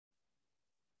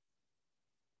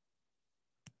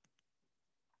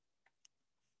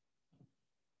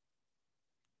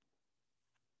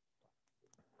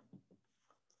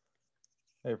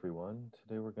Hey everyone,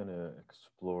 today we're going to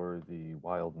explore the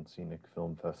Wild and Scenic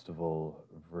Film Festival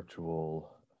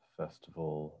virtual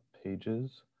festival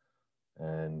pages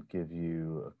and give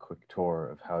you a quick tour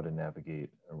of how to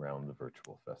navigate around the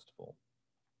virtual festival.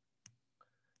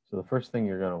 So the first thing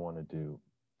you're going to want to do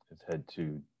is head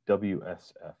to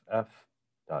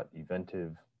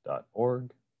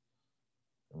wsff.eventive.org.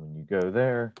 And when you go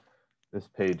there, this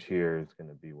page here is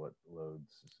going to be what loads.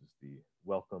 This is the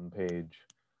welcome page.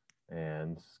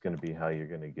 And this is going to be how you're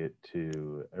going to get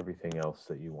to everything else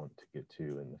that you want to get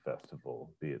to in the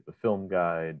festival, be it the film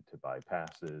guide, to buy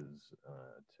passes,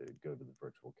 to go to the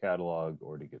virtual catalog,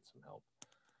 or to get some help.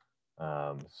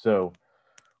 So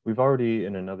we've already,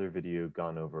 in another video,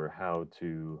 gone over how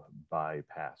to buy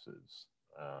passes.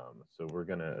 So we're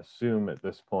going to assume at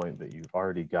this point that you've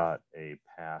already got a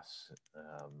pass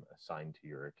assigned to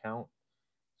your account.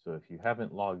 So if you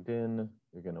haven't logged in,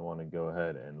 you're going to want to go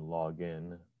ahead and log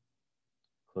in,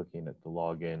 clicking at the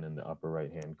login in the upper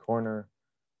right hand corner,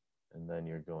 and then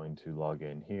you're going to log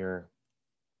in here,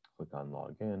 click on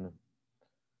login.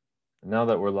 And now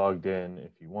that we're logged in,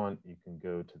 if you want, you can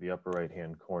go to the upper right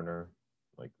hand corner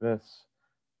like this,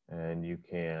 and you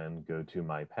can go to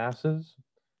my passes,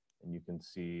 and you can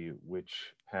see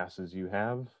which passes you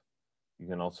have. You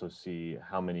can also see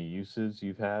how many uses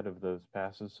you've had of those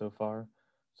passes so far.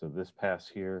 So this pass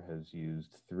here has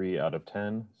used 3 out of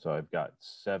 10. So I've got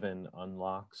 7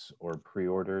 unlocks or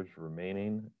pre-orders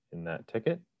remaining in that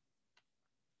ticket.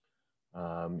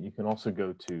 You can also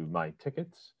go to My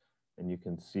Tickets, and you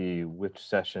can see which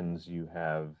sessions you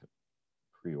have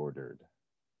pre-ordered.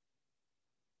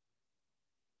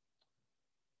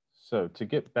 So to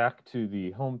get back to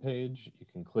the home page, you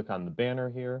can click on the banner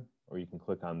here, or you can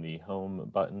click on the home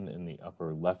button in the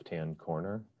upper left-hand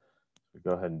corner. So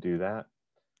go ahead and do that.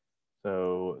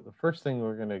 So the first thing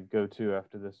we're going to go to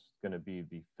after this is going to be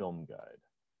the film guide.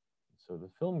 So the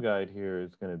film guide here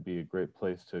is going to be a great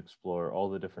place to explore all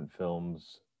the different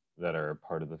films that are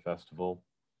part of the festival.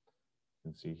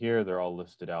 You can see here they're all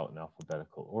listed out in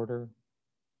alphabetical order.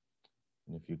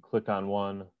 And if you click on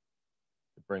one,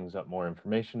 it brings up more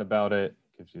information about it,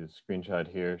 gives you the screenshot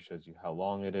here, shows you how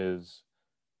long it is,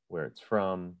 where it's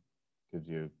from, gives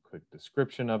you a quick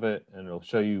description of it, and it'll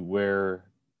show you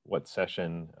what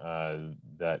session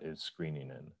that is screening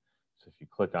in. So if you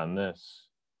click on this,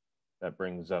 that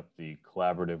brings up the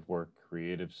Collaborative Work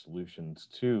Creative Solutions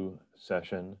 2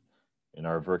 session in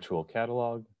our virtual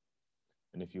catalog.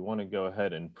 And if you want to go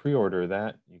ahead and pre-order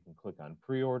that, you can click on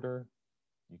pre-order.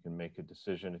 You can make a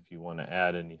decision if you want to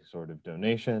add any sort of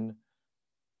donation,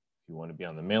 if you want to be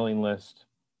on the mailing list.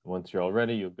 Once you're all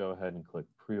ready, you'll go ahead and click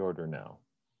pre-order now.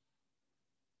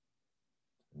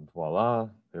 And voila,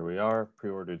 there we are,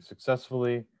 pre-ordered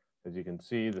successfully. As you can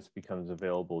see, this becomes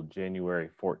available January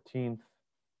 14th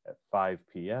at 5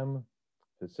 p.m.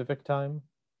 Pacific time.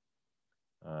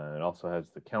 It also has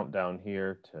the countdown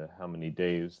here to how many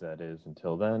days that is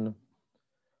until then.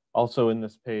 Also in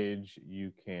this page,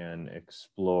 you can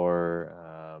explore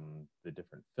the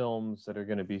different films that are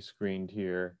going to be screened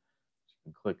here. You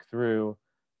can click through,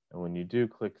 and when you do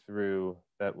click through,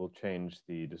 that will change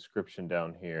the description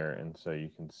down here, and so you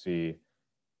can see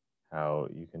how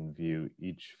you can view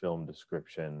each film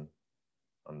description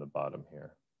on the bottom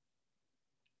here.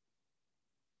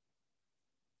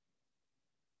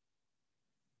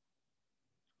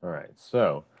 All right,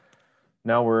 so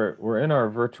now we're in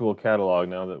our virtual catalog.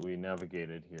 Now that we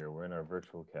navigated here, we're in our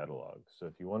virtual catalog. So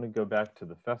if you want to go back to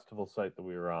the festival site that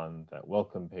we were on, that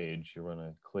welcome page, you're going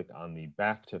to click on the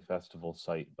Back to Festival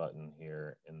Site button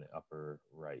here in the upper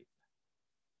right.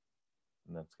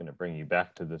 And that's going to bring you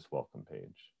back to this welcome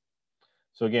page.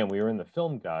 So again, we were in the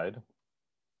film guide.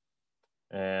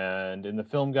 And in the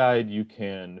film guide, you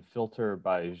can filter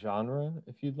by genre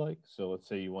if you'd like. So let's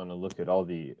say you want to look at all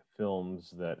the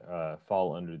films that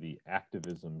fall under the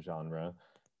activism genre.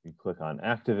 You click on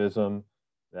activism,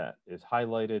 that is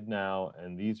highlighted now,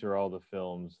 and these are all the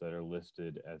films that are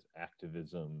listed as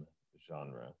activism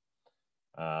genre.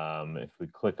 If we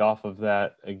click off of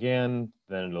that again,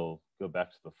 then it'll go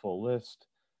back to the full list.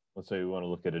 Let's say we want to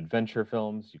look at adventure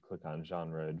films. You click on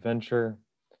genre adventure.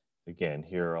 Again,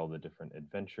 here are all the different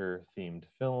adventure-themed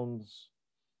films.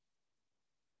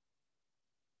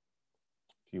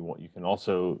 If you want, you can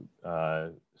also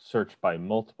search by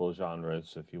multiple genres.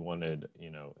 So if you wanted,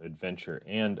 adventure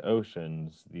and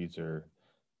oceans, these are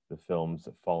the films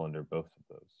that fall under both of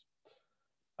those.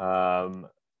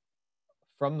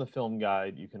 From the film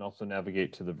guide, you can also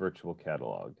navigate to the virtual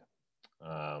catalog.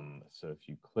 So if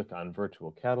you click on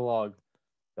virtual catalog,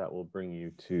 that will bring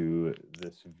you to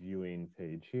this viewing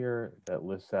page here that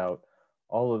lists out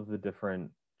all of the different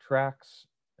tracks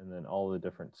and then all the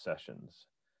different sessions.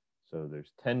 So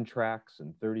there's 10 tracks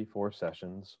and 34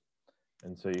 sessions.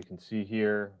 And so you can see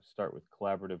here, start with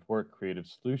collaborative work, creative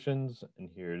solutions, and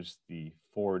here's the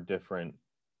 4 different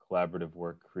collaborative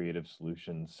work, creative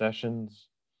solutions sessions.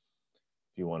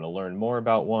 If you want to learn more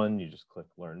about one, you just click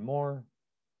learn more.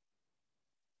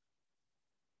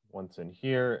 Once in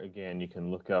here, again, you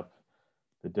can look up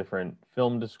the different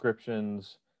film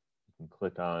descriptions. You can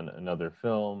click on another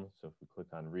film. So if we click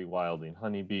on Rewilding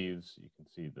Honeybees, you can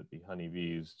see that the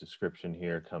honeybees description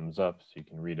here comes up, so you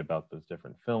can read about those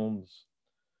different films.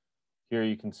 Here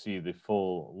you can see the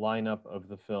full lineup of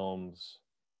the films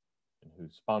and who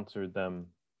sponsored them.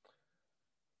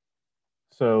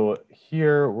 So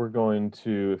here we're going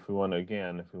to, if we want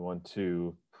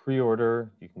to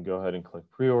pre-order, you can go ahead and click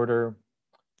pre-order.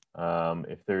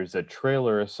 If there's a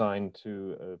trailer assigned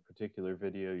to a particular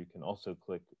video, you can also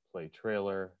click play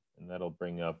trailer, and that'll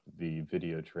bring up the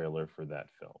video trailer for that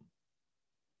film.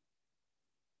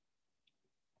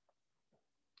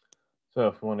 So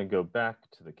if we want to go back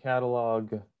to the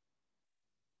catalog,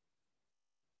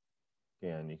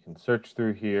 again, you can search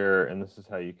through here, and this is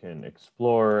how you can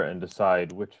explore and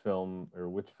decide which film or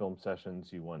which film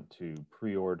sessions you want to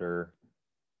pre-order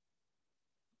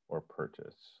or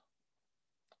purchase.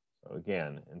 So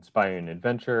again, inspiring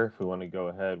adventure. If we want to go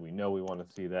ahead, we know we want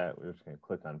to see that. We're just going to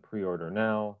click on pre-order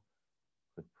now.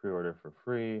 Click pre-order for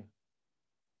free.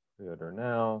 Pre-order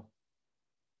now.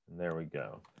 And there we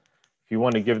go. If you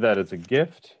want to give that as a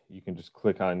gift, you can just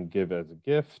click on give as a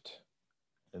gift.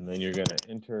 And then you're going to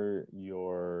enter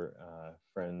your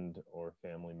friend or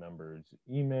family member's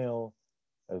email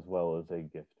as well as a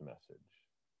gift message.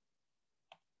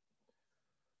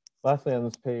 Lastly, on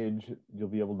this page, you'll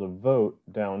be able to vote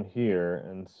down here.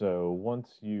 And so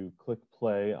once you click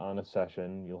play on a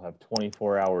session, you'll have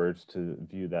 24 hours to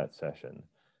view that session.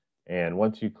 And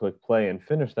once you click play and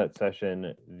finish that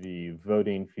session, the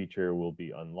voting feature will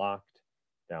be unlocked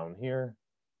down here,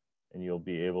 and you'll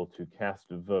be able to cast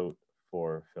a vote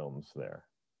for films there.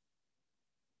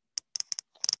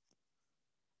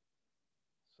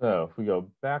 So if we go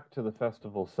back to the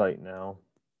festival site now,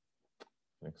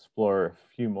 explore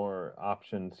a few more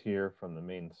options here from the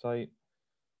main site.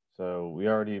 So we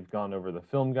already have gone over the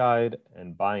film guide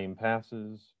and buying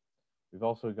passes. We've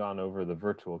also gone over the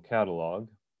virtual catalog.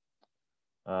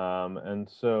 And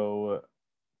so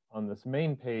on this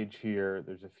main page here,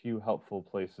 there's a few helpful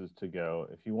places to go.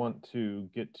 If you want to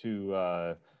get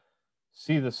to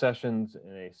see the sessions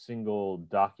in a single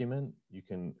document, you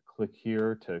can click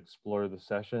here to explore the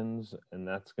sessions, and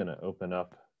that's going to open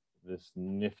up this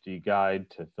nifty guide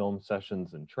to film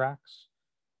sessions and tracks.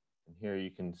 And here you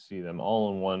can see them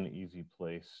all in one easy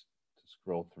place to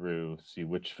scroll through, see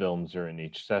which films are in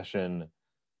each session,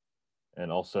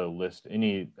 and also list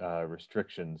any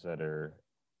restrictions that are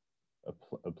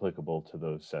applicable to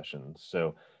those sessions.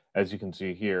 So as you can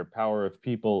see here, Power of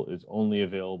People is only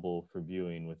available for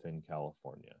viewing within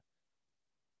California.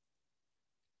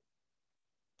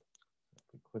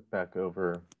 If we click back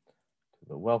over to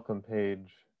the welcome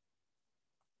page,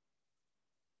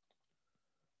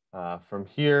 from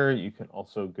here, you can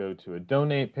also go to a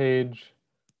donate page.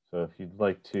 So if you'd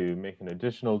like to make an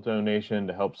additional donation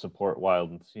to help support Wild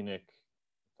and Scenic,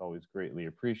 it's always greatly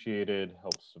appreciated.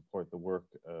 Helps support the work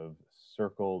of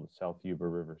Circle, the South Yuba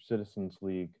River Citizens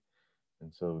League.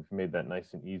 And so we've made that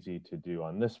nice and easy to do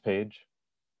on this page.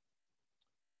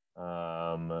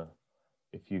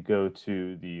 If you go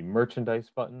to the merchandise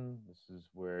button, this is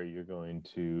where you're going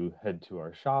to head to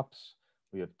our shops.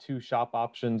 We have 2 shop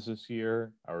options this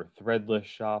year, our threadless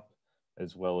shop,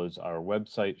 as well as our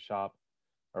website shop.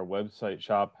 Our website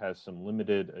shop has some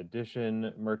limited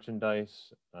edition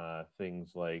merchandise,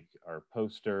 things like our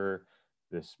poster,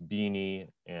 this beanie,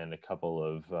 and a couple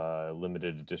of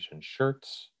limited edition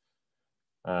shirts.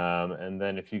 And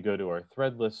then if you go to our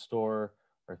threadless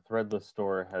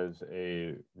store has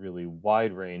a really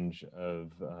wide range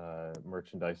of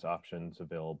merchandise options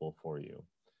available for you.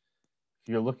 If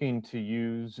you're looking to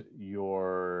use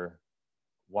your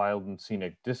Wild and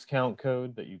Scenic discount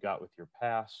code that you got with your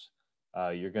pass,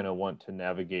 you're going to want to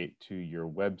navigate to your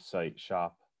website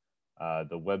shop.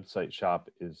 The website shop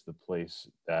is the place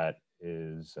that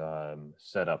is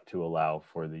set up to allow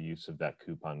for the use of that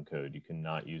coupon code. You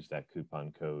cannot use that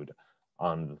coupon code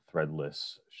on the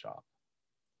threadless shop.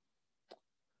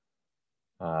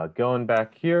 Going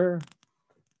back here,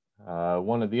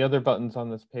 one of the other buttons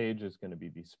on this page is going to be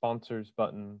the sponsors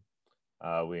button.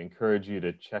 We encourage you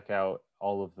to check out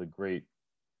all of the great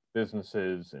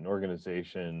businesses and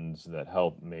organizations that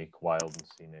help make Wild and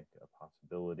Scenic a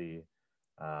possibility.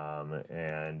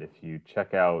 And if you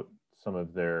check out some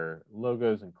of their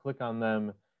logos and click on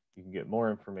them, You can get more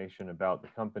information about the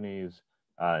companies.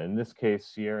 In this case,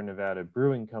 Sierra Nevada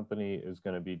Brewing Company is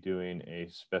going to be doing a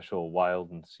special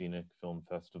Wild and Scenic Film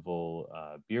Festival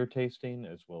beer tasting,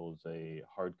 as well as a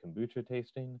hard kombucha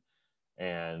tasting.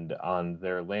 And on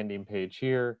their landing page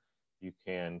here, you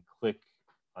can click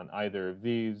on either of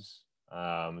these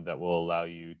that will allow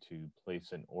you to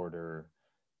place an order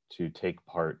to take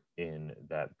part in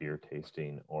that beer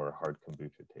tasting or hard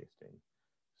kombucha tasting.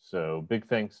 So big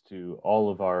thanks to all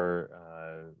of our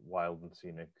Wild and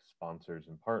Scenic sponsors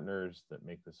and partners that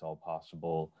make this all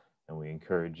possible. And we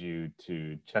encourage you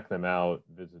to check them out,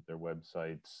 visit their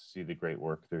websites, see the great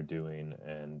work they're doing,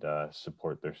 and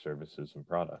support their services and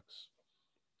products.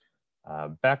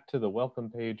 Back to the welcome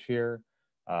page here,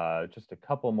 just a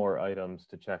couple more items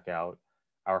to check out.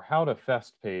 Our How to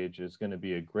Fest page is going to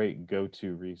be a great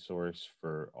go-to resource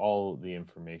for all the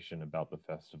information about the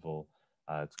festival.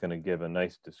 It's going to give a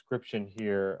nice description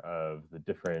here of the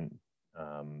different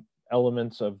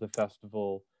elements of the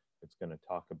festival. It's going to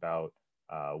talk about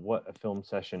what a film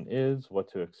session is,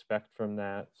 what to expect from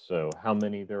that, so how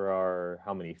many there are,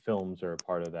 how many films are a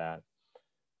part of that.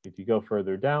 If you go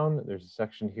further down, there's a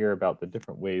section here about the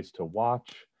different ways to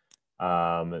watch.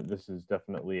 This is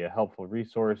definitely a helpful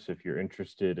resource if you're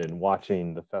interested in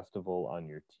watching the festival on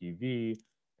your TV,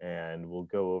 and we'll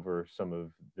go over some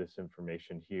of this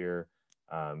information here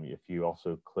if you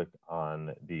also click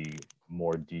on the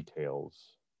more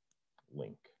details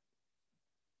link.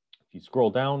 If you scroll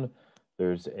down,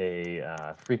 there's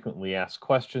a frequently asked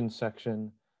questions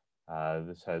section.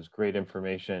 This has great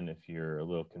information. If you're a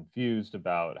little confused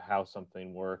about how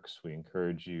something works, we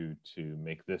encourage you to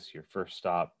make this your first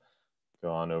stop.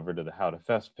 Go on over to the How to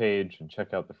Fest page and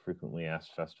check out the frequently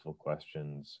asked festival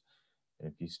questions. And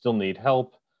if you still need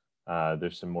help,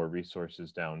 there's some more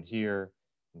resources down here,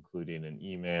 including an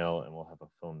email, and we'll have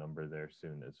a phone number there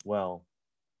soon as well.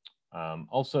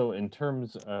 Also, in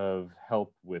terms of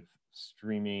help with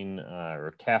streaming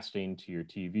or casting to your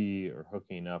TV or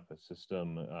hooking up a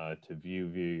system to view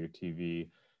via your TV,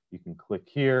 you can click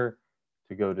here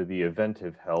to go to the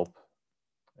Eventive Help.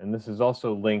 And this is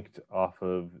also linked off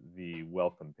of the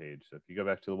welcome page. So if you go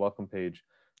back to the welcome page,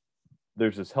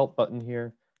 there's this help button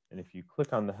here. And if you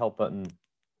click on the help button,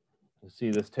 you'll see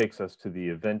this takes us to the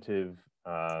Eventive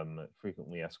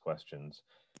frequently asked questions.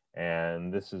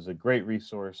 And this is a great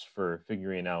resource for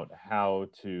figuring out how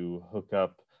to hook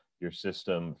up your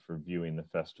system for viewing the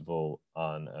festival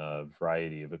on a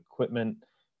variety of equipment.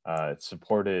 It's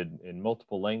supported in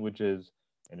multiple languages.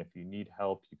 And if you need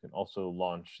help, you can also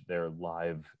launch their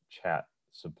live chat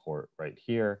support right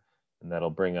here. And that'll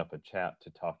bring up a chat to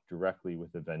talk directly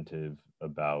with Eventive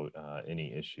about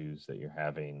any issues that you're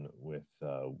having with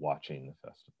watching the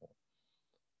festival.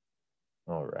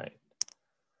 All right.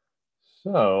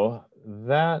 So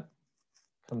that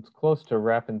comes close to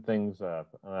wrapping things up.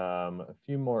 A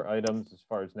few more items as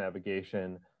far as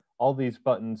navigation. All these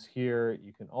buttons here,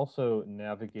 you can also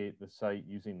navigate the site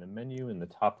using the menu in the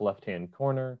top left-hand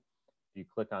corner. If you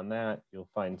click on that, you'll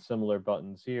find similar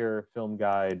buttons here: film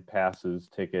guide, passes,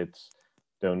 tickets,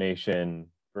 donation,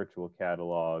 virtual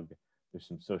catalog. There's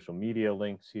some social media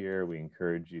links here. We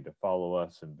encourage you to follow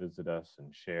us and visit us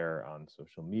and share on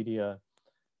social media.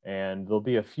 And there'll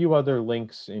be a few other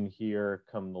links in here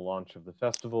come the launch of the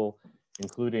festival,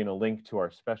 including a link to our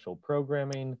special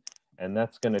programming. And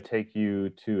that's going to take you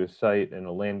to a site and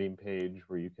a landing page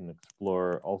where you can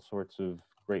explore all sorts of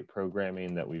great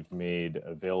programming that we've made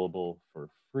available for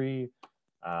free.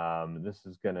 This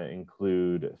is going to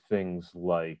include things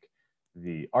like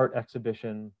the art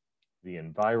exhibition, the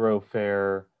Enviro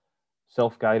Fair,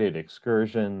 self-guided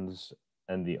excursions,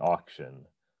 and the auction.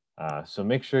 So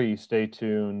make sure you stay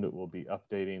tuned. We'll be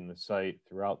updating the site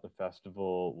throughout the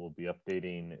festival. We'll be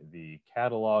updating the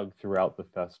catalog throughout the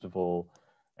festival.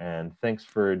 And thanks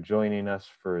for joining us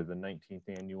for the 19th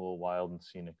Annual Wild and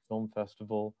Scenic Film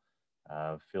Festival.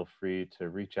 Feel free to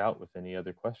reach out with any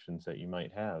other questions that you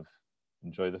might have.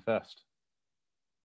 Enjoy the fest.